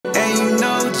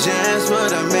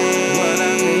what I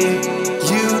mean.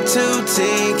 You too,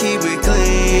 team, keep it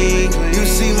clean. You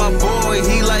see my boy,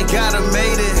 he like gotta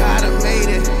made it.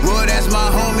 Boy, that's my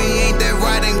homie, ain't that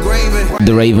right, Ingraven?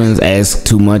 The Ravens ask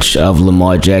too much of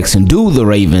Lamar Jackson. Do the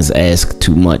Ravens ask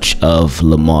too much of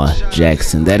Lamar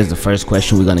Jackson? That is the first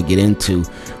question we're going to get into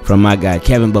from my guy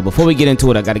Kevin. But before we get into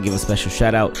it, I got to give a special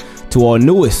shout out to our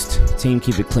newest Team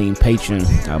Keep It Clean patron,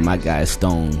 my guy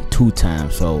Stone, 2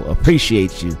 times. So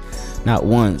appreciate you, not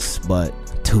once but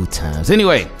 2 times.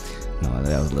 Anyway, no,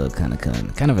 that was a little kind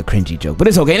of a cringy joke, but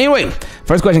it's okay. Anyway,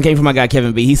 first question came from my guy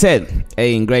Kevin B. He said,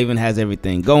 "Hey, Ingraven has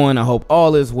everything going. I hope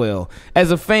all is well.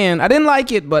 As a fan, I didn't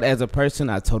like it, but as a person,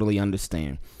 I totally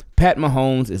understand. Pat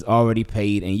Mahomes is already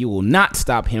paid, and you will not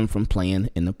stop him from playing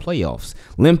in the playoffs,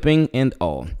 limping and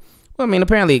all." Well, I mean,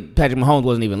 apparently Patrick Mahomes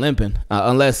wasn't even limping,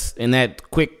 unless in that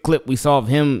quick clip we saw of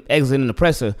him exiting the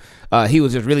presser, he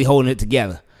was just really holding it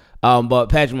together. But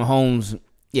Patrick Mahomes,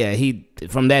 yeah, he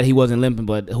wasn't limping,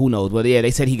 but who knows? But yeah,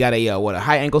 they said he got a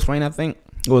high ankle sprain, I think.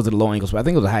 Or was it a low ankle sprain? I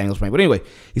think it was a high ankle sprain. But anyway,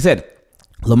 he said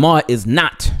Lamar is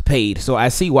not paid, so I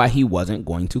see why he wasn't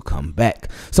going to come back.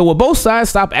 So will both sides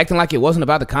stop acting like it wasn't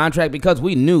about the contract, because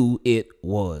we knew it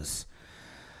was?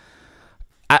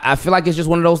 I feel like it's just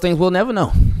one of those things we'll never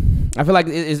know. I feel like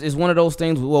it's one of those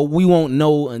things, well, we won't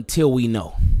know until we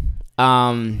know.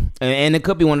 And it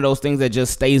could be one of those things that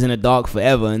just stays in the dark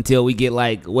forever until we get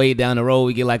like way down the road.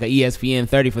 We get like an ESPN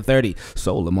 30 for 30.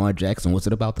 So Lamar Jackson, was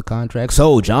it about the contract?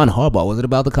 So John Harbaugh, was it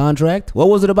about the contract? What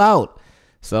was it about?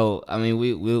 So I mean,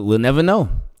 we'll never know.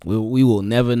 We will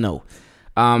never know.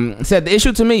 Said the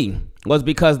issue to me was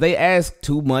because they asked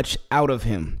too much out of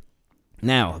him.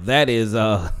 Now that is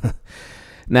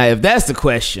now if that's the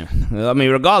question, I mean,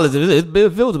 regardless if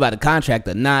it was about the contract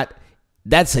or not,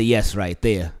 that's a yes right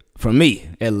there. For me,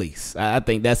 at least. I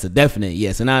think that's a definite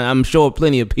yes. And I'm sure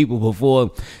plenty of people, before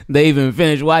they even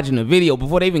finished watching the video,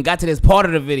 before they even got to this part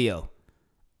of the video,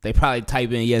 they probably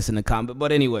type in yes in the comment.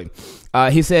 But anyway,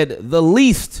 he said the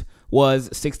least was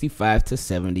 65 to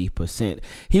 70%.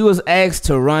 He was asked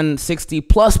to run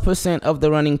 60+% of the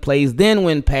running plays. Then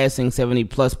when passing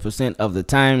 70+% of the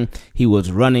time, he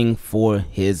was running for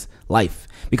his life,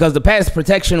 because the pass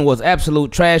protection was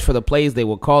absolute trash for the plays they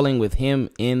were calling with him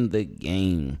in the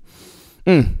game.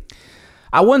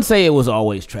 I wouldn't say it was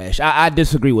always trash. I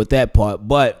disagree with that part,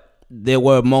 but there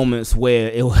were moments where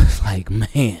it was like,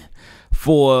 man,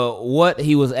 for what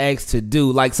he was asked to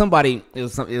do, like somebody, it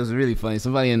was really funny.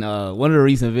 Somebody in one of the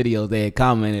recent videos, they had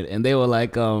commented, and they were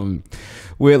like,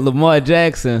 with Lamar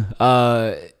Jackson,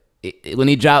 when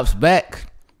he drops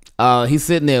back, he's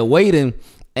sitting there waiting,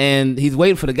 and he's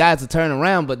waiting for the guys to turn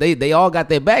around, but they all got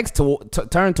their backs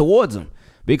turned towards him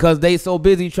because they so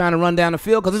busy trying to run down the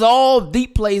field, because it's all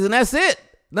deep plays and that's it,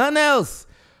 nothing else.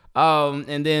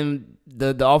 And then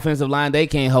the offensive line, they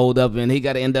can't hold up, and he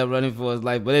got to end up running for his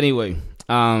life. But anyway,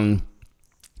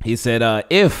 he said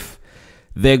if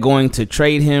they're going to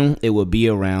trade him, it will be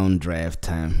around draft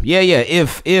time. Yeah,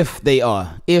 if they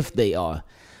are.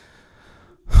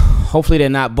 Hopefully they're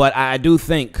not, but I do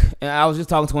think, and I was just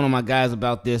talking to one of my guys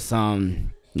about this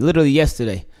literally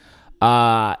yesterday.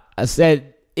 I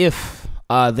said if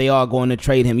they are going to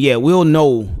trade him, yeah, we'll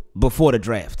know before the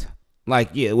draft. Like,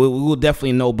 yeah, we'll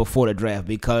definitely know before the draft,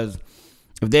 because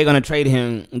if they're going to trade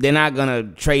him, they're not going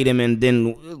to trade him and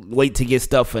then wait to get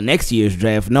stuff for next year's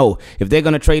draft. No, if they're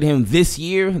going to trade him this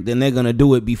year, then they're going to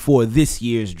do it before this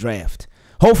year's draft.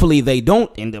 Hopefully they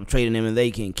don't end up trading him and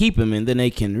they can keep him, and then they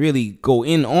can really go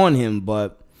in on him.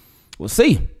 But we'll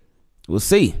see. We'll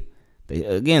see.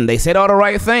 They said all the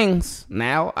right things.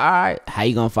 Now, all right, how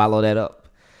you going to follow that up?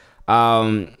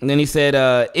 Then he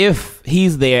said if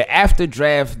he's there after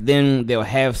draft, then they'll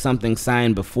have something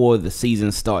signed before the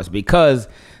season starts, because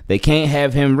they can't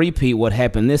have him repeat what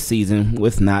happened this season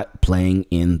with not playing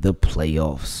in the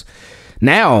playoffs.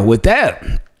 Now, with that,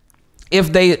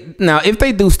 if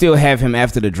they do still have him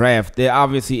after the draft, there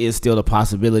obviously is still the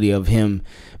possibility of him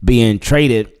being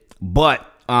traded, but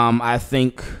I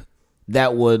think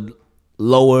that would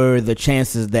lower the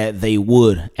chances that they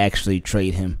would actually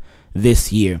trade him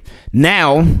this year.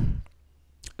 Now,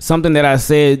 something that I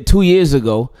said 2 years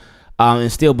ago,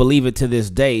 and still believe it to this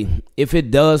day, if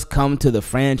it does come to the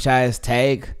franchise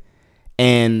tag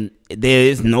and there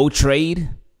is no trade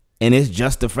and it's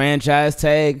just the franchise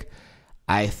tag,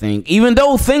 I think, even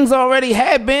though things already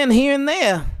had been here and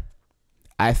there,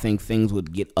 I think things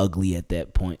would get ugly at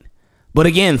that point. But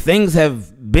again, things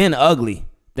have been ugly.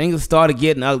 Things have started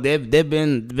getting ugly. There've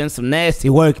been some nasty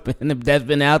work that's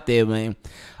been out there, man.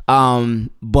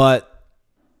 But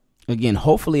again,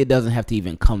 hopefully it doesn't have to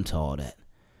even come to all that.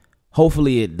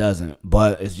 Hopefully it doesn't.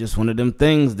 But it's just one of them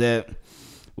things that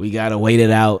We gotta wait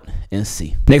it out and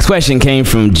see. Next question came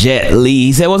from Jet Lee.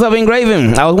 He said, "What's up,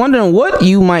 Ingraven? I was wondering what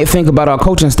you might think about our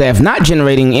coaching staff not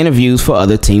generating interviews for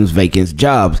other teams' vacant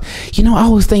jobs." You know, I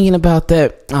was thinking about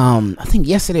that. I think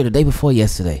yesterday or the day before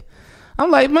yesterday.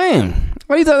 I'm like, man,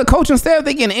 all these other coaching staff,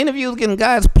 they getting interviews, getting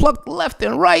guys plucked left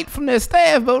and right from their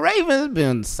staff, but Ravens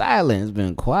been silent, it's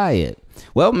been quiet.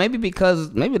 Well, maybe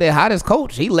because their hottest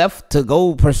coach, he left to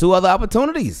go pursue other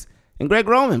opportunities, and Greg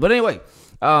Roman. But anyway.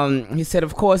 He said,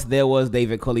 of course, there was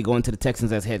David Culley going to the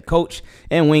Texans as head coach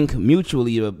and Wink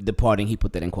mutually departing. He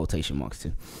put that in quotation marks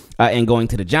too. And going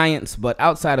to the Giants. But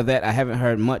outside of that, I haven't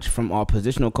heard much from our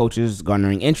positional coaches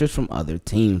garnering interest from other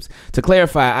teams. To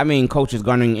clarify, I mean coaches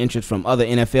garnering interest from other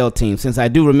NFL teams, since I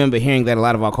do remember hearing that a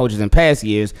lot of our coaches in past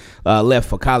years left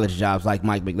for college jobs, like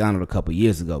Mike McDonald a couple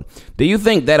years ago. Do you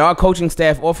think that our coaching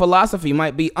staff or philosophy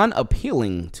might be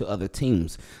unappealing to other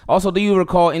teams? Also, do you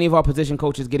recall any of our position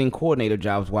coaches getting coordinator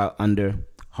jobs while under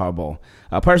Harbaugh?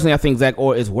 Personally, I think Zach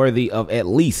Orr is worthy of at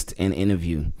least an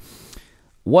interview.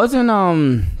 Wasn't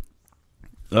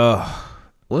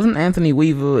Anthony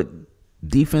Weaver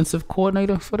defensive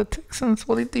coordinator for the Texans?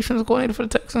 Was he defensive coordinator for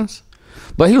the Texans?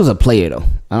 But he was a player, though.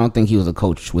 I don't think he was a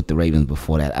coach with the Ravens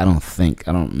before that. I don't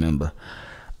remember.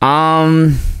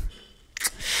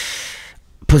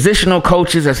 Positional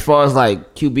coaches, as far as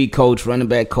like QB coach, running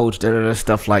back coach,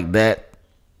 stuff like that.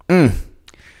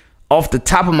 Off the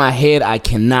top of my head, I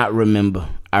cannot remember.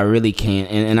 I really can't.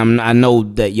 And I know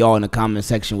that y'all in the comment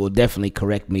section will definitely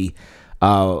correct me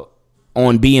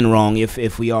on being wrong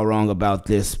if we are wrong about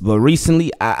this. But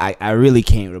recently, I really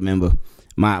can't remember.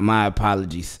 My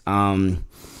apologies. Now,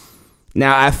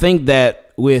 I think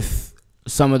that with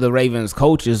some of the Ravens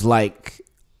coaches, like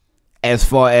as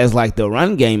far as like the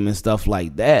run game and stuff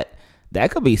like that, that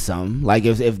could be something. Like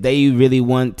if they really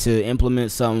want to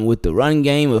implement something with the run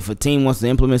game, if a team wants to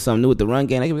implement something new with the run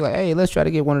game, they could be like, hey, let's try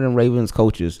to get one of them Ravens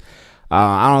coaches.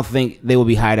 I don't think they will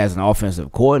be hired as an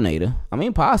offensive coordinator. I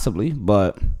mean, possibly,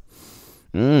 but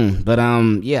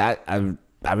yeah,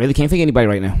 I really can't think of anybody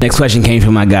right now. Next question came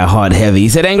from my guy Hard Heavy. He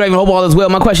said, Ingraven, hope all is well.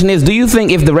 My question is, do you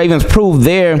think if the Ravens prove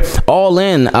they're all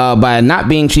in by not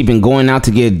being cheap and going out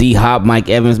to get D-Hop, Mike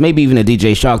Evans, maybe even a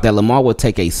DJ Shark, that Lamar will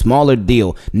take a smaller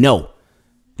deal? No.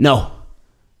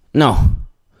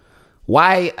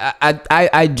 Why?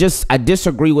 I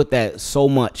disagree with that so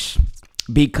much,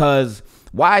 because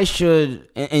why should,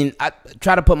 and I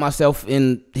try to put myself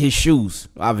in his shoes.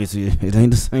 Obviously, it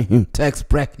ain't the same tax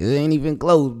bracket. It ain't even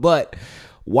close. But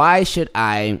why should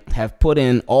I have put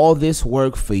in all this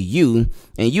work for you,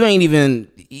 and you ain't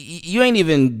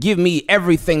even give me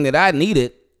everything that I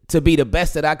needed to be the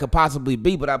best that I could possibly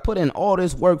be? But I put in all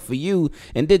this work for you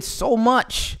and did so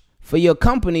much for your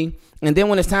company, and then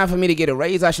when it's time for me to get a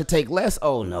raise, I should take less?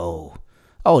 Oh, no.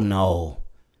 No.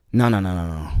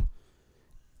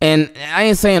 And I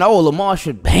ain't saying, Lamar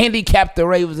should handicap the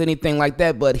Ravens or anything like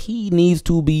that, but he needs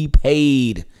to be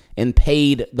paid, and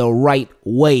paid the right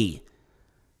way.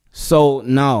 So,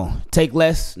 no. Take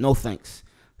less? No, thanks.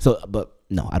 But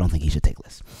no, I don't think he should take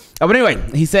less. But anyway,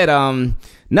 he said,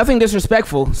 nothing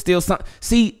disrespectful. Still,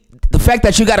 see, the fact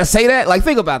that you got to say that, like,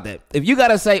 think about that. If you got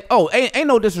to say, ain't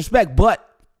no disrespect, but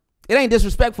it ain't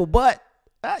disrespectful, but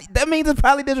that means it's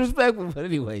probably disrespectful. But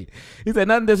anyway, he said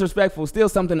nothing disrespectful, still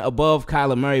something above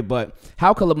Kyler Murray. But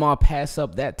how could Lamar pass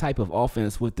up that type of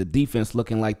offense with the defense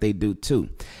looking like they do too?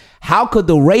 How could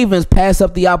the Ravens pass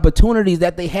up the opportunities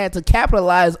that they had to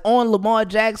capitalize on Lamar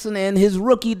Jackson and his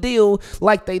rookie deal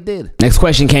like they did? Next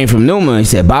question came from Numa. He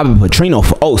said, Bobby Petrino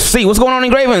for OC. What's going on,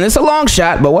 Ingraven? It's a long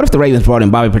shot, but what if the Ravens brought in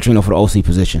Bobby Petrino for the OC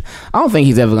position? I don't think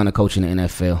he's ever going to coach in the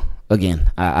NFL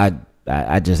again. I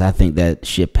think that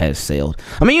ship has sailed.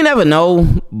 I mean, you never know,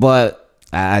 but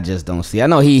I just don't see. I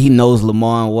know he knows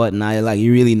Lamar and whatnot. Like, he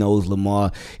really knows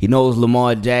Lamar. He knows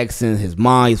Lamar Jackson, his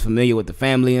mom. He's familiar with the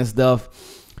family and stuff.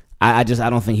 I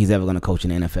don't think he's ever going to coach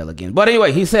in the NFL again. But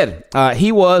anyway, he said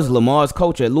he was Lamar's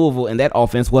coach at Louisville, and that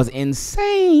offense was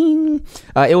insane.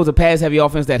 It was a pass-heavy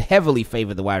offense that heavily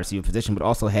favored the wide receiver position, but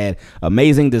also had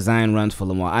amazing design runs for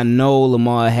Lamar. I know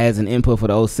Lamar has an input for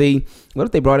the OC. What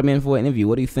if they brought him in for an interview?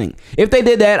 What do you think? If they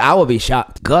did that, I would be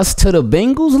shocked. Gus to the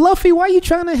Bengals? Luffy, why are you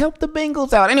trying to help the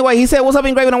Bengals out? Anyway, he said, what's up,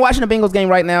 Ingraven? I'm watching the Bengals game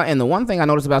right now, and the one thing I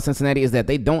noticed about Cincinnati is that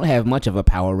they don't have much of a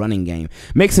power running game.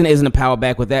 Mixon isn't a power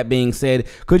back. With that being said,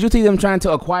 could you see them trying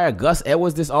to acquire Gus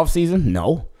Edwards this offseason?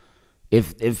 No.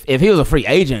 If he was a free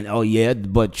agent, oh yeah,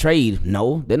 but trade,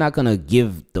 no. They're not going to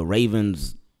give the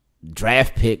Ravens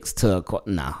draft picks to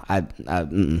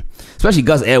especially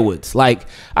Gus Edwards. Like,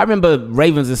 I remember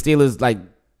Ravens and Steelers, like,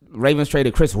 Ravens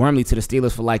traded Chris Wormley to the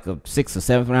Steelers for like a 6th or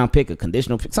 7th round pick, a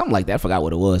conditional pick, something like that. I forgot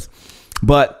what it was.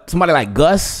 But somebody like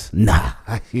Gus, nah.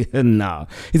 No.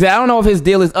 He said, I don't know if his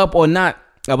deal is up or not,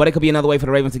 but it could be another way for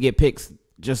the Ravens to get picks.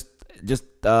 Just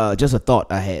a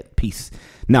thought I had. Peace.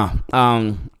 No,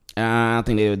 I don't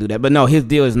think they would do that. But no, his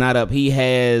deal is not up. He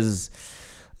has,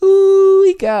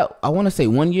 he got, I want to say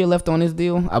 1 year left on his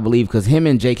deal, I believe, because him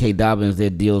and J.K. Dobbins, their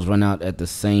deals run out at the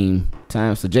same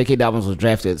time. So J.K. Dobbins was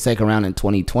drafted second round in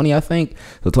 2020, I think.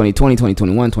 So 2020,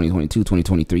 2021, 2022,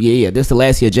 2023. Yeah. This is the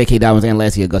last year J.K. Dobbins and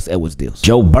last year Gus Edwards deals.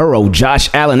 Joe Burrow,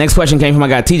 Josh Allen. Next question came from my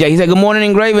guy TJ. He said, good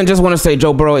morning, Ingraven. Just want to say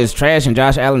Joe Burrow is trash and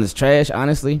Josh Allen is trash,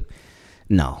 honestly.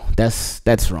 No,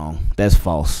 that's wrong. That's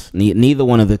false. Neither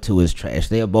one of the two is trash.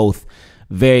 They are both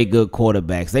very good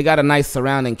quarterbacks. They got a nice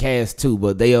surrounding cast too,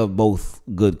 but they are both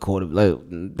good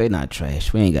quarterbacks. They're not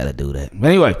trash. We ain't got to do that. But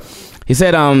anyway, he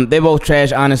said they're both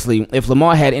trash. Honestly, if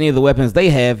Lamar had any of the weapons they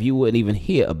have, you wouldn't even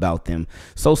hear about them.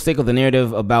 So sick of the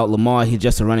narrative about Lamar. He's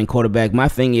just a running quarterback. My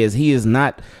thing is he is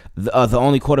not the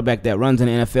only quarterback that runs in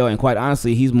the NFL, and quite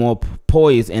honestly, he's more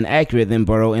poised and accurate than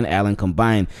Burrow and Allen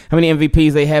combined. How many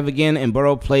MVPs they have again? And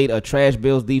Burrow played a trash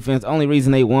Bills defense. Only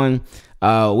reason they won,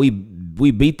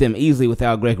 we beat them easily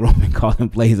without Greg Roman calling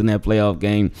plays in that playoff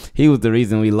game. He was the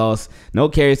reason we lost. No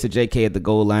carries to JK at the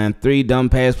goal line. 3 dumb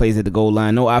pass plays at the goal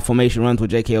line. No I formation runs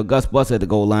with JK or Gus Bus at the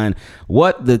goal line.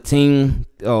 What the team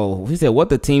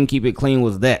keep it clean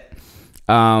was that.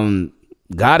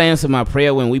 God answered my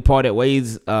prayer when we parted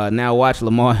ways. Now watch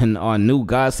Lamar and our new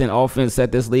God-sent offense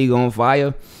set this league on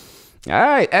fire. All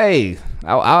right, hey,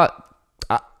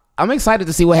 I'm excited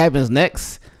to see what happens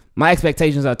next. My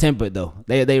expectations are tempered, though.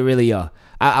 They really are.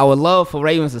 I would love for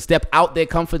Ravens to step out their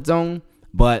comfort zone,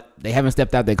 but they haven't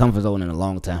stepped out their comfort zone in a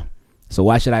long time. So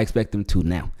why should I expect them to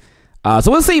now?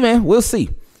 So we'll see, man. We'll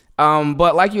see.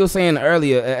 But like you were saying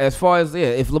earlier, as far as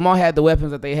if Lamar had the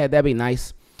weapons that they had, that'd be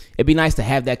nice. It'd be nice to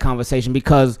have that conversation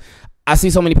because I see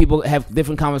so many people have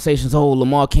different conversations. Oh,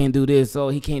 Lamar can't do this. Oh,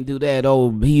 he can't do that.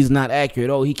 Oh, he's not accurate.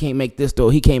 Oh, he can't make this throw.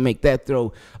 He can't make that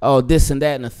throw. Oh, this and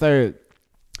that and the third.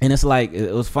 And it's like,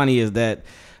 it was funny is that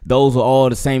those were all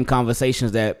the same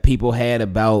conversations that people had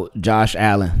about Josh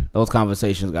Allen. Those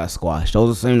conversations got squashed. Those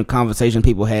are the same conversations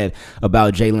people had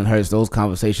about Jalen Hurts. Those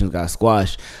conversations got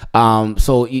squashed.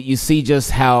 So you see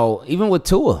just how, even with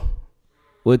Tua,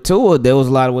 there was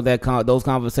a lot of those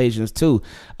conversations too,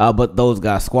 but those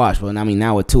got squashed. Well, I mean,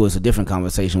 now with Tua, it's a different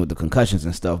conversation with the concussions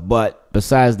and stuff. But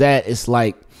besides that, it's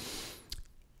like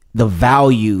the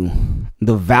value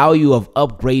of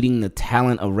upgrading the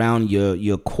talent around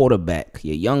your quarterback,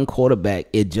 your young quarterback.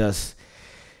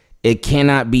 It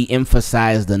cannot be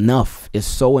emphasized enough. It's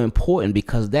so important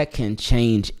because that can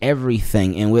change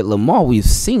everything. And with Lamar, we've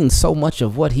seen so much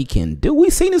of what he can do.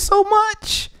 We've seen it so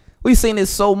much.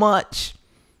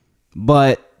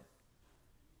 But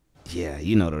yeah,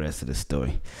 you know the rest of the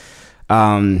story.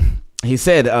 He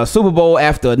said, Super Bowl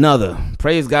after another.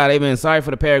 Praise God, amen. Sorry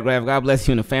for the paragraph. God bless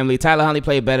you and the family. Tyler Huntley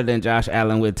played better than Josh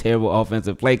Allen with terrible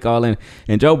offensive play calling.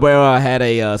 And Joe Burrow had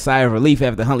a sigh of relief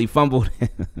after Huntley fumbled.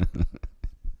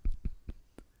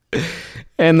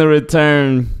 And the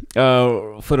return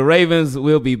for the Ravens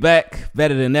will be back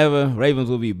better than ever. Ravens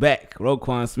will be back.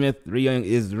 Roquan Smith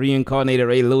is reincarnated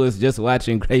Ray Lewis. Just watch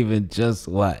Ingraven. Just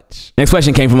watch. Next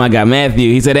question came from my guy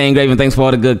Matthew. He said, hey, Ingraven, thanks for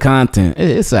all the good content.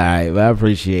 It's all right, but I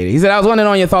appreciate it. He said, I was wondering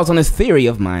on your thoughts on this theory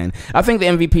of mine. I think the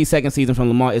MVP second season from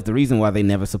Lamar is the reason why they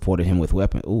never supported him with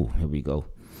weapons. Ooh, here we go.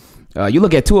 You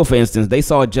look at Tua, for instance, they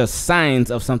saw just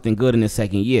signs of something good in his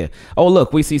second year. Oh,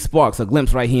 look, we see sparks, a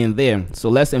glimpse right here and there. So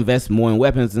let's invest more in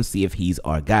weapons and see if he's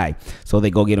our guy. So they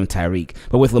go get him Tyreek.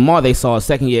 But with Lamar, they saw a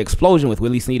second-year explosion with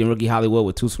Willie Snead and Rookie Hollywood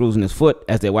with 2 screws in his foot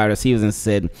as their wide receivers and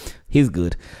said, he's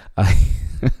good.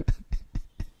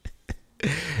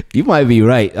 You might be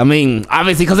right. I mean,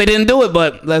 obviously because they didn't do it,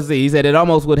 but let's see. He said it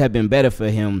almost would have been better for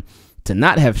him to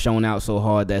not have shown out so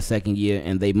hard that second year,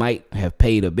 and they might have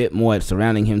paid a bit more at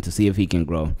surrounding him to see if he can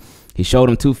grow. He showed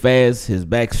him too fast. His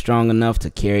back's strong enough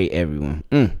to carry everyone.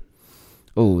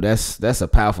 Oh, that's a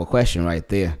powerful question right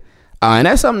there, and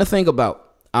that's something to think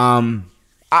about. I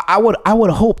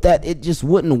would hope that it just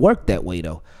wouldn't work that way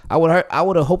though. I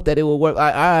would have hoped that it would work.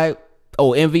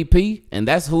 MVP, and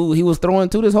that's who he was throwing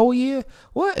to this whole year.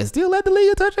 What? And still led the league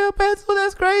in touchdown passes? Well,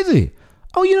 that's crazy.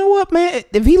 Oh, you know what, man?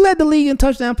 If he led the league in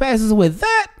touchdown passes with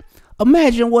that,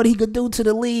 imagine what he could do to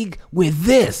the league with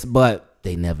this. But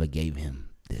they never gave him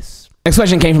this. Next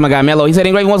question came from my guy Mello. He said,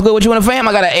 Ingraven, what's good with you and the fam?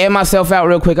 I got to air myself out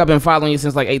real quick. I've been following you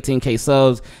since like 18K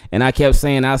subs, and I kept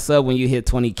saying I sub when you hit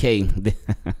 20K.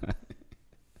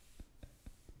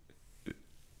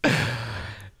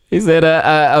 He said,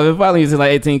 I've been following you since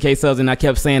like 18K subs, and I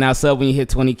kept saying I'll sub when you hit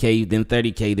 20K, then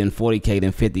 30K, then 40K,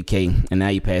 then 50K, and now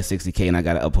you passed 60K, and I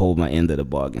got to uphold my end of the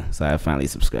bargain. So I finally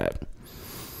subscribed.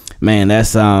 Man,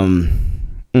 that's I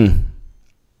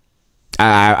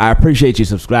appreciate you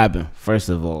subscribing, first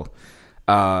of all.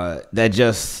 That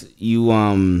just you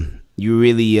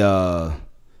really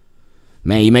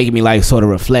man, you're making me like sort of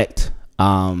reflect,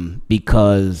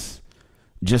 because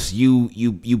just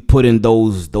you putting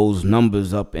those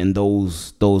numbers up and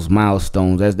those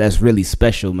milestones, that's really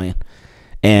special, man.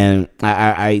 And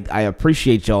I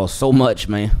appreciate y'all so much,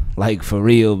 man. Like, for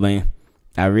real, man.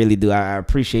 I really do. I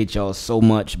appreciate y'all so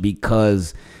much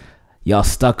because y'all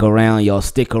stuck around, y'all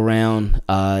stick around,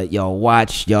 y'all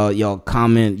watch, y'all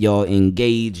comment, y'all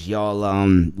engage, y'all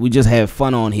we just have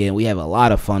fun on here. We have a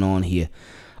lot of fun on here.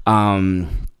 I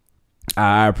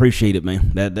appreciate it,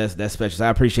 man. That's special. So I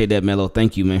appreciate that, Mello.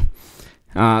 Thank you, man.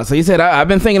 So you said, I've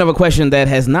been thinking of a question that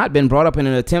has not been brought up in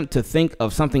an attempt to think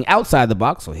of something outside the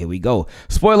box. So here we go.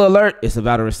 Spoiler alert, it's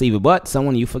about a receiver, but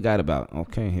someone you forgot about.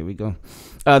 Okay, here we go.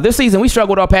 This season, we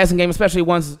struggled with our passing game, especially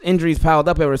once injuries piled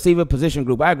up at receiver position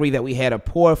group. I agree that we had a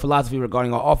poor philosophy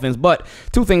regarding our offense, but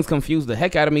two things confused the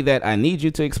heck out of me that I need you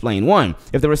to explain. One,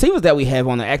 if the receivers that we have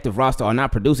on the active roster are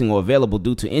not producing or available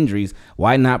due to injuries,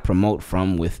 why not promote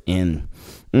from within?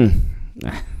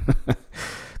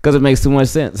 Because it makes too much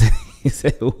sense. He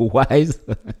said,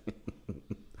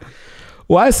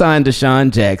 why sign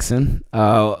Deshaun Jackson?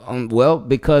 Well,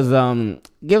 because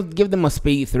give them a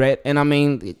speed threat. And I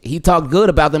mean, he talked good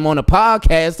about them on the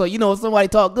podcast. So, if somebody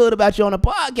talk good about you on the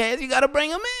podcast, you got to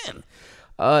bring him in.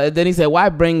 Then he said, why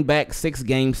bring back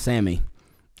 6-game Sammy?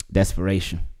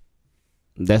 Desperation.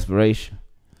 He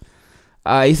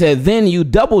said, then you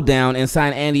double down and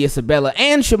sign Andy Isabella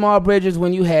and Shamar Bridges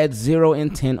when you had zero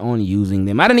intent on using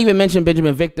them. I didn't even mention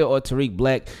Benjamin Victor or Tariq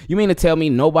Black. You mean to tell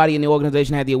me nobody in the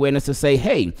organization had the awareness to say,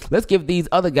 hey, let's give these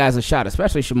other guys a shot,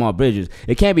 especially Shamar Bridges.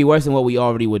 It can't be worse than what we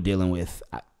already were dealing with.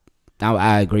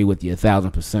 I agree with you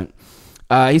 1,000%.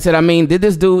 He said, did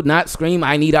this dude not scream,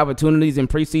 I need opportunities in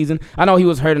preseason? I know he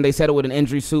was hurt and they settled with an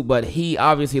injury suit, but he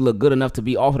obviously looked good enough to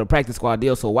be offered a practice squad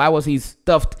deal. So why was he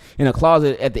stuffed in a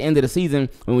closet at the end of the season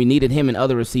when we needed him and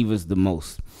other receivers the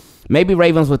most? Maybe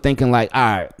Ravens were thinking like, all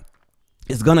right,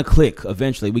 it's going to click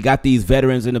eventually. We got these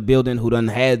veterans in the building who done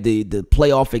had the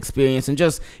playoff experience and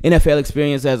just NFL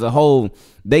experience as a whole.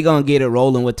 They going to get it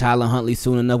rolling with Tyler Huntley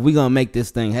soon enough. We're going to make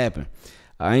this thing happen.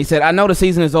 He said, I know the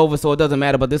season is over, so it doesn't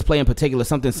matter, but this play in particular,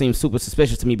 something seems super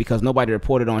suspicious to me because nobody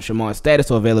reported on Shamar's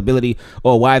status or availability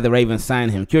or why the Ravens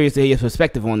signed him. Curious to hear your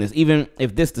perspective on this. Even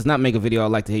if this does not make a video,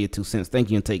 I'd like to hear your 2 cents.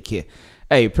 Thank you and take care.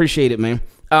 Hey, appreciate it, man.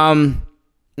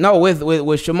 No, with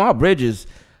Shamar Bridges,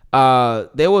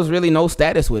 there was really no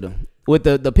status with him. With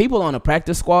the people on the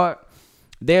practice squad,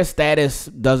 their status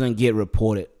doesn't get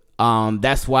reported.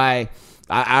 That's why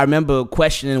I remember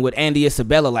questioning with Andy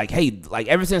Isabella, like, hey, like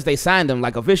ever since they signed him,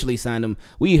 like officially signed him,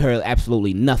 we heard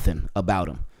absolutely nothing about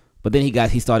him. But then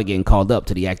he started getting called up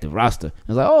to the active roster. I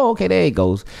was like, oh, okay, there he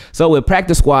goes. So with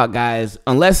practice squad guys,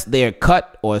 unless they're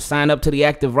cut or signed up to the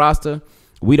active roster,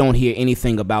 we don't hear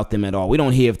anything about them at all. We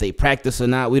don't hear if they practice or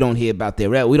not. We don't hear about their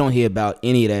rep. We don't hear about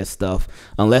any of that stuff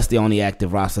unless they're on the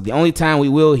active roster. The only time we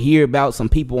will hear about some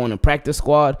people on the practice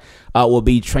squad will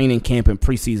be training camp and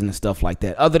preseason and stuff like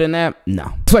that. Other than that,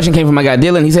 no. This question came from my guy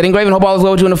Dylan. He said, Ingraven, hope all is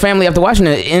well with you and the family. After watching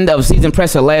the end of season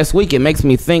presser last week, it makes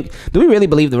me think, do we really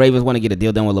believe the Ravens want to get a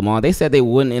deal done with Lamar? They said they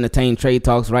wouldn't entertain trade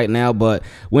talks right now, but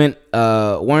weren't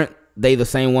they the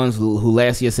same ones who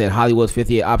last year said Hollywood's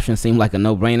 5th-year option seemed like a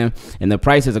no-brainer, and the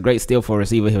price is a great steal for a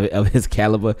receiver of his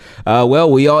caliber? Well,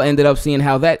 we all ended up seeing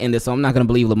how that ended, so I'm not going to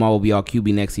believe Lamar will be our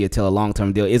QB next year till a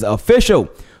long-term deal is official,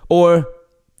 or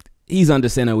he's under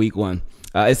center week 1.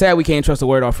 It's sad we can't trust the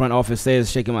word our front office says,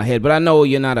 shaking my head, but I know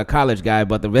you're not a college guy,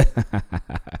 but the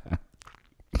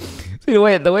see, the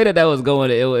way that was going,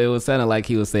 it was sounding like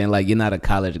he was saying, like, you're not a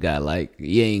college guy, like,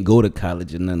 you ain't go to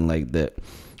college and nothing like that.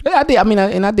 I did.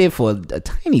 I did for a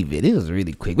tiny bit. It was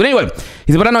really quick. But anyway,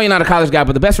 he said, but I know you're not a college guy,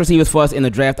 but the best receivers for us in the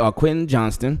draft are Quentin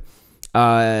Johnston,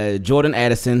 Jordan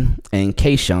Addison, and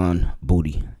Kayshawn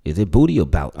Booty. Is it Booty or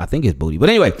Bout? I think it's Booty. But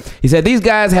anyway, he said, these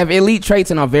guys have elite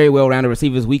traits and are very well-rounded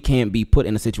receivers. We can't be put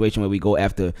in a situation where we go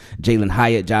after Jalen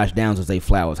Hyatt, Josh Downs, or Zay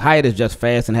Flowers. Hyatt is just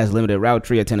fast and has limited route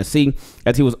tree at Tennessee,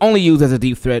 as he was only used as a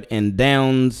deep threat, and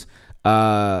Downs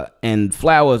and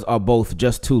Flowers are both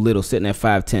just too little, sitting at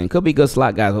 5'10". Could be good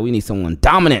slot guys, but we need someone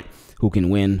dominant who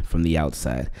can win from the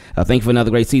outside. Thank you for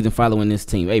another great season following this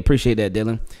team. Hey, appreciate that,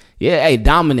 Dylan. Yeah, hey,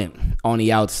 dominant on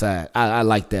the outside. I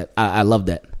like that. I love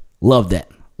that. Love that.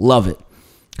 Love it.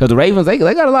 Because the Ravens, they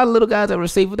got a lot of little guys at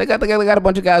receiver. They got a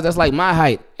bunch of guys that's like my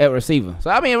height at receiver. So,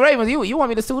 Ravens, you want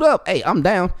me to suit up? Hey, I'm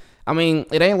down.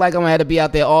 It ain't like I'm going to have to be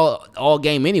out there all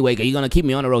game anyway, because you're going to keep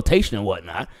me on the rotation and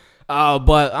whatnot.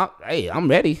 But hey, I'm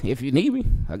ready if you need me.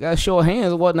 I got short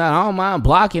hands or whatnot. I don't mind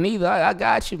blocking either. I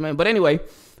got you, man. But anyway,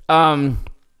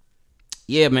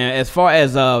 yeah, man. As far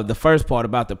as the first part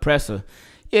about the presser,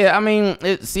 yeah, I mean,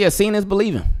 seeing is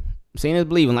believing. Seeing is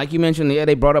believing. Like you mentioned, yeah,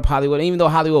 they brought up Hollywood. Even though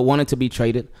Hollywood wanted to be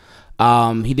traded,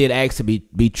 he did ask to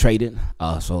be traded.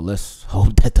 So let's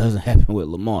hope that doesn't happen with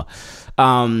Lamar.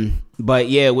 But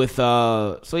yeah, it's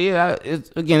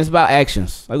about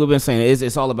actions. Like we've been saying,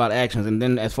 it's all about actions. And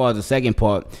then as far as the second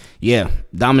part, yeah,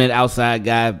 dominant outside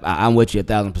guy. I'm with you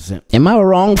 1,000%. Am I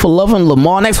wrong for loving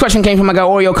Lamar? Next question came from my guy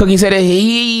Oreo Cookie. Said,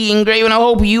 "He Ingraven, I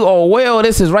hope you are well."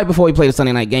 This is right before he played the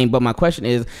Sunday night game. But my question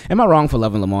is, am I wrong for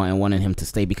loving Lamar and wanting him to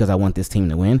stay because I want this team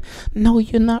to win? No,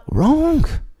 you're not wrong.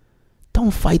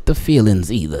 Don't fight the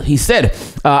feelings either. He said,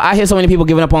 I hear so many people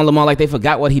giving up on Lamar like they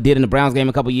forgot what he did in the Browns game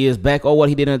a couple years back or what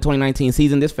he did in the 2019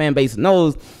 season. This fan base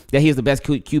knows that he is the best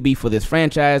QB for this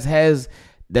franchise. He is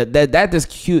the best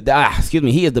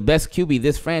QB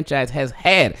this franchise has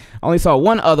had. I only saw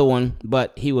one other one,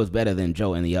 but he was better than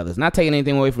Joe and the others. Not taking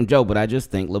anything away from Joe, but I just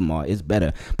think Lamar is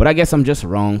better. But I guess I'm just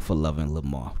wrong for loving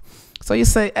Lamar. So you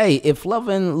say, hey, if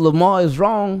loving Lamar is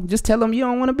wrong, just tell him you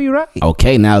don't want to be right.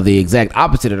 Okay, now the exact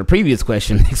opposite of the previous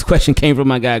question. Next question came from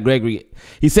my guy Gregory.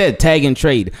 He said, tag and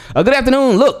trade. Good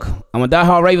afternoon. Look, I'm a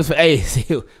diehard Ravens fan. Hey,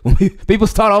 see, when people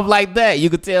start off like that,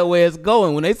 you can tell where it's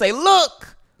going. When they say,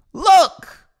 look,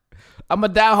 I'm a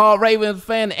diehard Ravens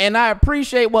fan, and I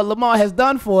appreciate what Lamar has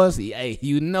done for us. Hey,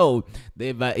 you know, he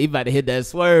about to hit that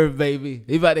swerve, baby.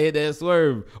 He about to hit that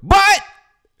swerve. But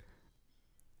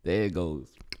there it goes.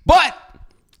 But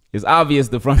it's obvious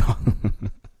the front office.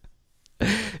 He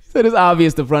said it's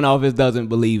obvious the front office doesn't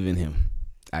believe in him.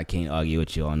 I can't argue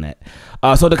with you on that.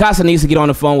 So DeCosta needs to get on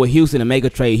the phone with Houston and make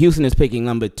a trade. Houston is picking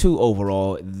number 2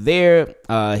 overall. There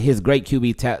is great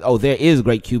QB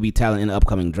talent in the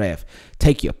upcoming draft.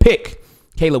 Take your pick.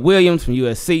 Caleb Williams from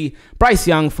USC, Bryce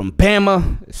Young from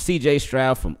Bama, C.J.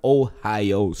 Stroud from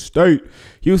Ohio State.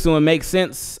 Houston would make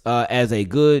sense as a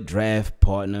good draft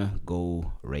partner.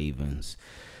 Go Ravens.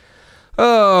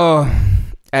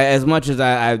 As much as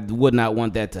I would not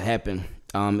want that to happen,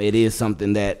 it is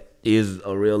something that is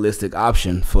a realistic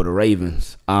option for the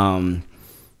Ravens.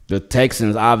 The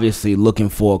Texans obviously looking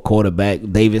for a quarterback.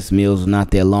 Davis Mills is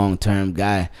not their long-term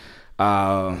guy,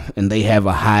 and they have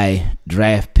a high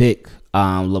draft pick.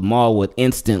 Lamar would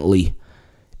instantly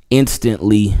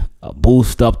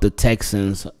boost up the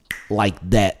Texans like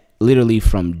that, literally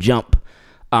from jump.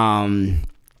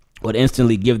 Would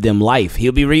instantly give them life.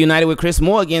 He'll be reunited with Chris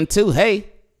Moore again too. Hey,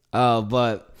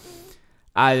 but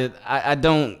I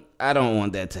don't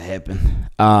want that to happen.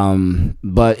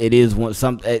 But it is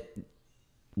something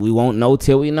we won't know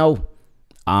till we know.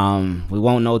 We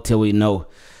won't know till we know.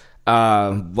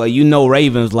 But you know,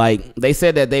 Ravens, like they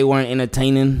said that they weren't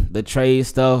entertaining the trade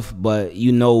stuff, but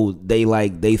you know they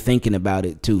thinking about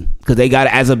it too, because they got,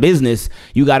 as a business,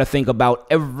 you got to think about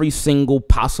every single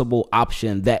possible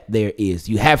option that there is.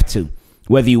 You have to,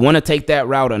 whether you want to take that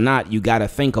route or not, you got to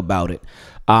think about it.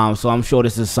 So I'm sure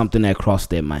this is something that crossed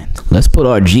their mind. Let's put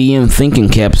our GM thinking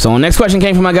caps on. Next question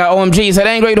came from my guy OMG. He said,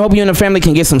 "Ain't great. Hope you and the family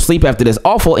can get some sleep after this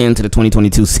awful end to the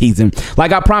 2022 season.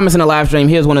 Like I promised in the live stream,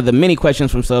 here's one of the many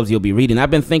questions from subs you'll be reading.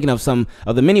 I've been thinking of some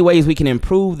of the many ways we can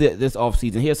improve this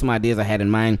offseason. Here's some ideas I had in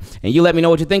mind, and you let me know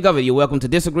what you think of it. You're welcome to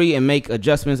disagree and make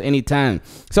adjustments anytime.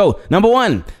 So, number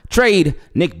 1, trade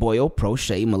Nick Boyle,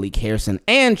 Prochet, Malik Harrison,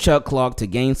 and Chuck Clark to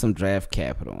gain some draft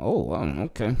capital." Oh,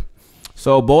 okay.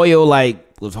 So Boyle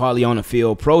was hardly on the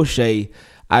field. Prochet,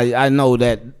 I know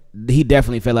that he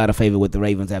definitely fell out of favor with the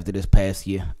Ravens after this past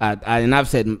year. And I've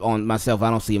said on myself,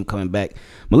 I don't see him coming back.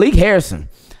 Malik Harrison,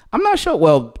 I'm not sure.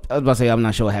 Well, I was about to say I'm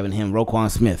not sure what happened to him. Roquan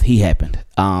Smith, he happened.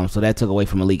 So that took away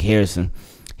from Malik Harrison.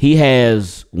 He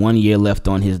has 1 year left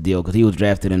on his deal because he was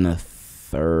drafted in the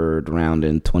 3rd round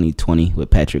in 2020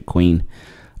 with Patrick Queen.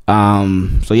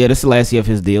 So yeah, this is the last year of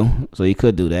his deal. So he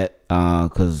could do that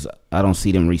because I don't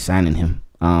see them re-signing him.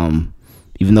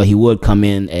 Even though he would come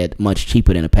in at much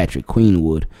cheaper than a Patrick Queen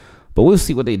would. But we'll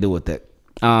see what they do with that.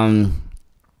 And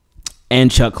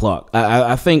Chuck Clark.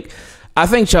 I think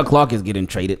Chuck Clark is getting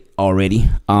traded already.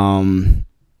 The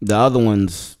other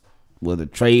ones, whether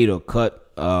trade or cut,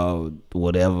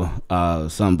 whatever.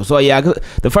 So yeah,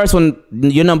 the first one,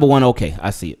 your number 1, okay,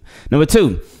 I see it. Number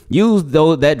 2, use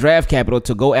that draft capital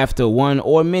to go after one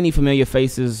or many familiar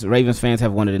faces Ravens fans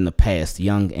have wanted in the past,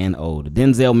 young and old.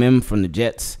 Denzel Mims from the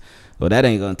Jets. Well, that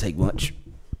ain't gonna take much.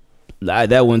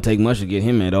 That wouldn't take much to get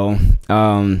him at all.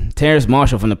 Terrace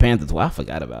Marshall from the Panthers. Well, I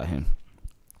forgot about him.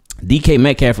 DK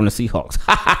Metcalf from the Seahawks.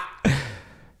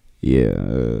 Yeah,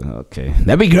 okay.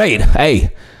 That'd be great.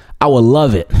 Hey, I would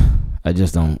love it. I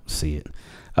just don't see it.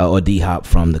 or D-Hop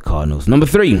from the Cardinals. Number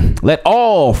 3, let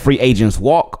all free agents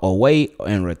walk away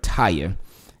and retire,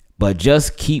 but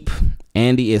just keep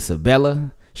Andy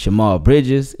Isabella, Shamar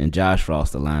Bridges, and Josh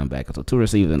Frost, the linebacker. So 2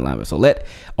 receivers and linebackers. So let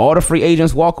all the free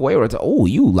agents walk away. Or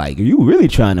you really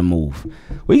trying to move?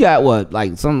 We got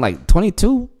something like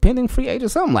 22 pending free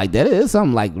agents, something like that. It is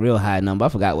something like real high number. I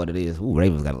forgot what it is. Ooh,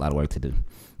 Ravens got a lot of work to do.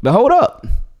 But hold up.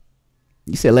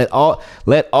 You said let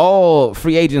all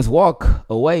free agents walk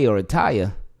away or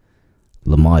retire.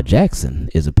 Lamar Jackson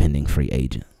is a pending free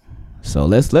agent. So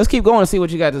let's keep going and see what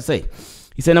you got to say.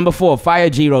 He said number 4, fire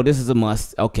Giro. This is a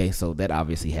must. Okay, so that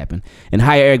obviously happened. And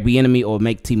hire Eric Bieniemy or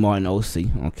make T. Martin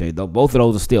OC. Okay, though both of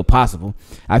those are still possible.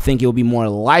 I think it will be more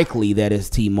likely that it's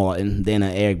T. Martin than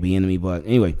Eric Bieniemy. But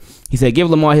anyway, he said give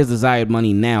Lamar his desired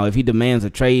money now. If he demands a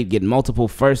trade, get multiple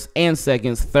firsts and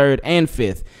seconds, third and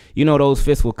fifth. You know those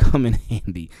fifths will come in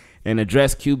handy. And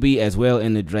address QB as well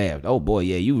in the draft. Oh boy,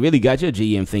 yeah, you really got your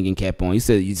GM thinking cap on. You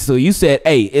said,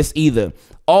 hey, it's either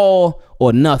all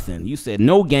or nothing. You said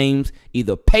no games,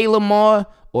 either pay Lamar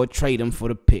or trade him for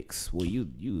the picks. Well,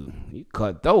 you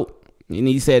cut dope. And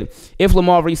he said, if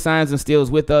Lamar resigns and steals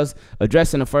with us,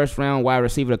 address in the first round wide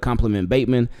receiver to complement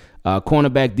Bateman,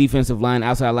 cornerback, defensive line,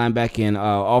 outside linebacker, and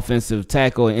offensive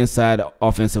tackle, and inside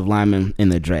offensive lineman in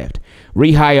the draft.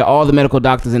 Rehire all the medical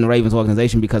doctors in the Ravens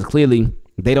organization because clearly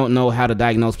they don't know how to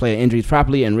diagnose player injuries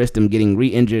properly and risk them getting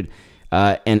re-injured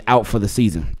and out for the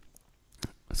season.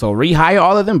 So rehire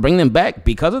all of them, bring them back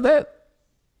because of that?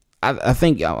 I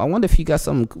wonder if you got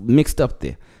something mixed up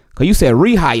there. Because you said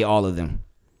rehire all of them.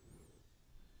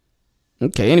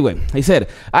 Okay, anyway, he said,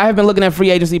 I have been looking at free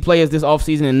agency players this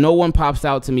offseason, and no one pops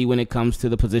out to me when it comes to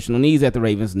the positional needs that the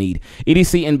Ravens need.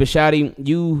 EDC and Bishotti,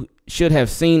 you should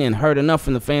have seen and heard enough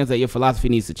from the fans that your philosophy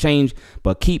needs to change,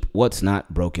 but keep what's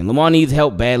not broken. Lamar needs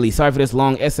help badly. Sorry for this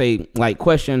long essay-like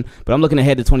question, but I'm looking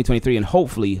ahead to 2023 and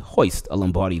hopefully hoist a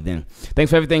Lombardi then. Thanks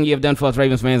for everything you have done for us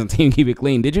Ravens fans and Team Keep It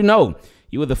Clean. Did you know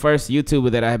you were the first YouTuber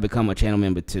that I have become a channel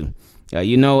member to?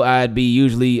 You know I'd be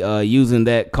usually using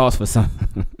that cost for some...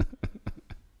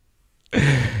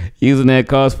 Using that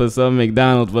cost for some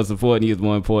McDonald's, but supporting you is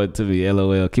more important to me.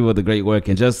 LOL. Keep up the great work.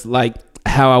 And just like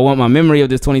how I want my memory of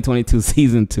this 2022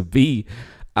 season to be,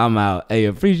 I'm out. Hey,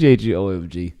 appreciate you,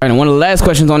 OMG. All right, and one of the last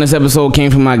questions on this episode came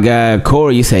from my guy,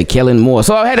 Corey. He said, Kellen Moore.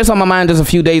 So I had this on my mind just a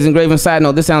few days. Ingraven side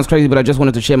note, this sounds crazy, but I just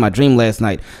wanted to share my dream last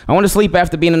night. I went to sleep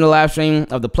after being in the live stream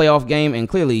of the playoff game, and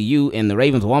clearly you and the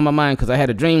Ravens were on my mind because I had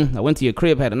a dream. I went to your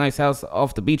crib, had a nice house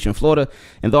off the beach in Florida,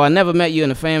 and though I never met you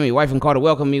and the family, your wife and Carter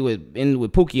welcomed me with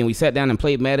Pookie, and we sat down and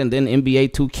played Madden, then NBA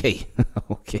 2K.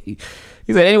 Okay.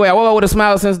 He said, anyway, I woke up with a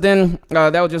smile since then.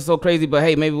 That was just so crazy, but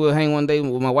hey, maybe we'll hang one day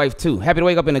with my wife too. Happy to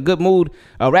wake up in a good mood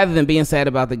rather than being sad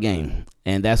about the game.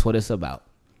 And that's what it's about.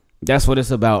 That's what it's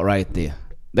about right there.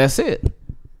 That's it.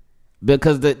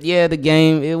 Because, the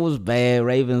game, it was bad.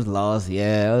 Ravens lost.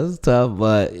 Yeah, it was tough,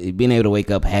 but being able to wake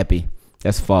up happy,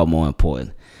 that's far more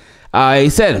important. He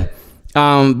said,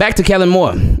 back to Kellen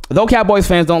Moore. Though Cowboys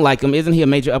fans don't like him, isn't he a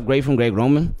major upgrade from Greg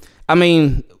Roman? I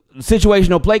mean...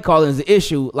 situational play calling is the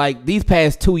issue. Like these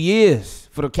past 2 years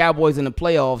for the Cowboys in the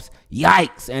playoffs,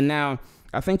 yikes. And now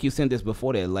I think you sent this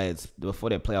before that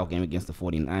playoff game against the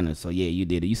 49ers. So yeah, you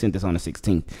did it. You sent this on the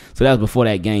 16th. So that was before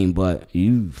that game. But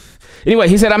anyway,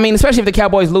 he said, I mean, especially if the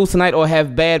Cowboys lose tonight or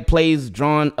have bad plays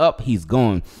drawn up, he's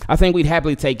gone. I think we'd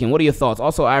happily take him. What are your thoughts?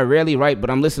 Also, I rarely write, but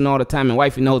I'm listening all the time, and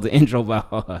wifey knows the intro by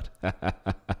heart.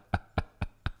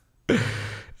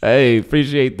 Hey,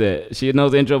 appreciate that. She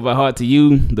knows the intro by heart to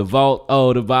you, the Vault,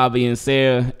 to Bobby and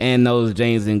Sarah, and knows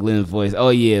James and Glenn's voice. Oh,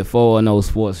 yeah, 4-0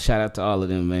 Sports. Shout out to all of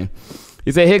them, man.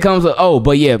 He said, here comes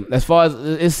but yeah, as far as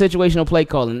it's situational play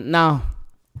calling, no.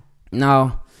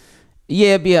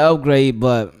 Yeah, it'd be an upgrade,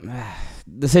 but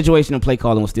the situational play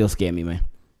calling will still scare me, man.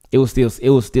 It will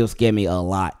still scare me a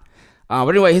lot. But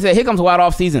anyway, he said, here comes a wild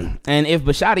off season. And if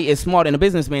Bishotti is smart and a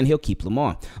businessman, he'll keep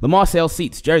Lamar. Lamar sells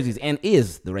seats, jerseys, and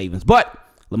is the Ravens. But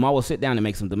Lamar will sit down and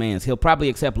make some demands. He'll probably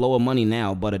accept lower money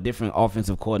now, but a different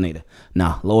offensive coordinator.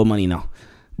 Nah, lower money, no.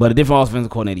 But a different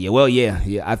offensive coordinator. Yeah, well, yeah.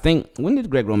 I think, when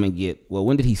did Greg Roman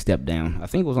when did he step down? I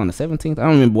think it was on the 17th. I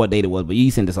don't remember what date it was, but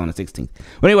he sent this on the 16th.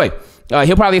 But anyway,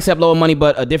 he'll probably accept lower money,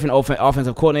 but a different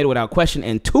offensive coordinator without question,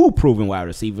 and 2 proven wide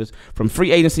receivers from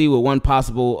free agency with one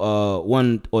possible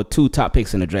 1 or 2 top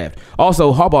picks in the draft.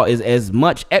 Also, Harbaugh is as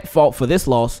much at fault for this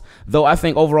loss, though I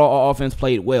think overall our offense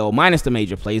played well, minus the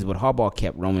major plays, but Harbaugh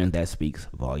kept Roman. That speaks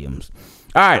volumes.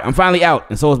 All right, I'm finally out,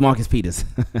 and so is Marcus Peters.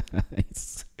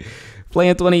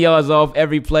 Playing 20 yards off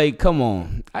every play. Come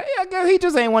on. I guess he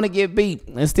just ain't want to get beat.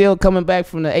 And still coming back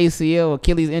from the ACL,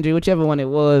 Achilles injury, whichever one it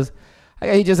was.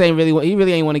 I guess he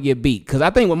really ain't want to get beat. Because I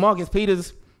think with Marcus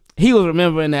Peters, he was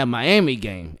remembering that Miami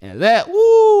game. And that,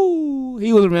 woo,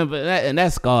 he was remembering that, and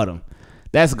that scarred him.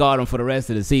 That scarred him for the rest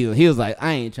of the season. He was like,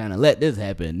 I ain't trying to let this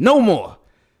happen no more.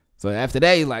 So after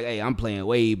that, he's like, hey, I'm playing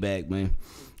way back, man.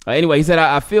 Anyway, he said,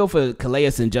 I feel for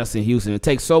Calais and Justin Houston. It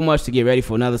takes so much to get ready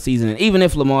for another season. And even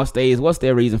if Lamar stays, what's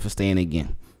their reason for staying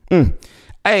again?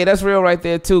 Hey, that's real right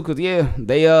there, too. Because, yeah,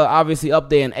 they obviously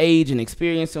up there in age and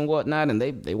experience and whatnot. And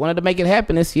they wanted to make it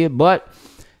happen this year. But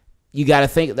you got to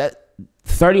think that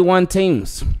 31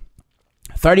 teams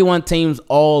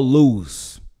all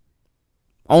lose.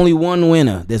 Only one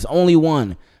winner. There's only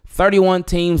one. 31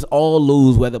 teams all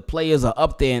lose, whether players are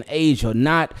up there in age or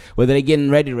not, whether they're getting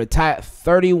ready to retire.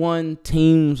 31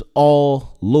 teams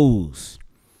all lose.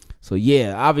 So,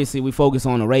 yeah, obviously we focus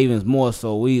on the Ravens more,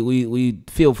 so we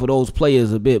feel for those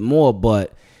players a bit more,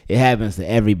 but it happens to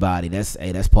everybody. That's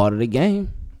part of the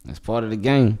game. That's part of the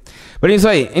game. But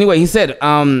anyway, he said,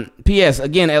 P.S.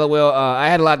 Again, LOL, I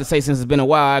had a lot to say since it's been a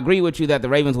while. I agree with you that the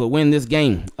Ravens would win this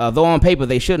game. Though on paper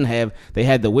they shouldn't have. They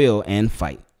had the will and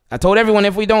fight. I told everyone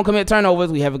if we don't commit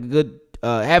turnovers, we have good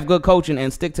coaching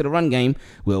and stick to the run game,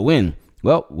 we'll win.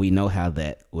 Well, we know how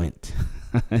that went.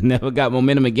 Never got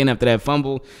momentum again after that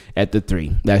fumble at the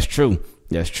 3. That's true.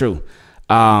 That's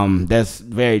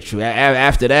very true.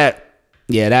 After that,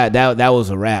 yeah, that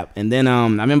was a wrap. And then I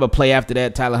remember a play after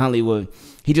that, Tyler Huntley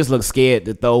he just looked scared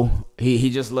to throw. He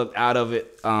just looked out of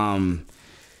it.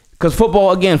 Because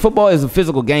football is a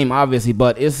physical game, obviously,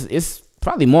 but it's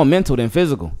probably more mental than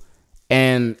physical.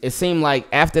 And it seemed like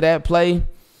after that play,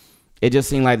 it just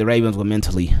seemed like the Ravens were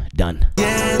mentally done.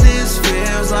 Yeah, this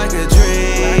feels like a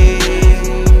dream,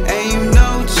 and you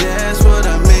know just what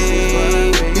I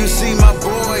mean. You see my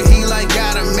boy, he like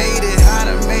gotta made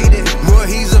it. Boy,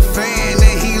 he's a fan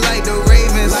and he like the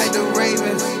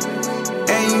Ravens,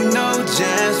 and you know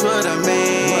just what I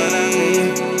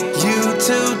mean. You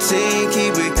too, team,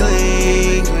 keep it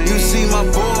clean. You see my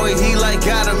boy, he like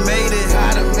gotta made it.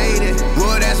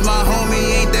 Boy, that's my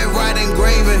homie, ain't that right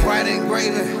engraving?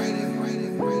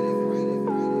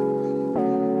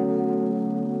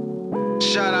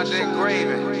 Shout out to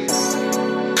Ingravenvids.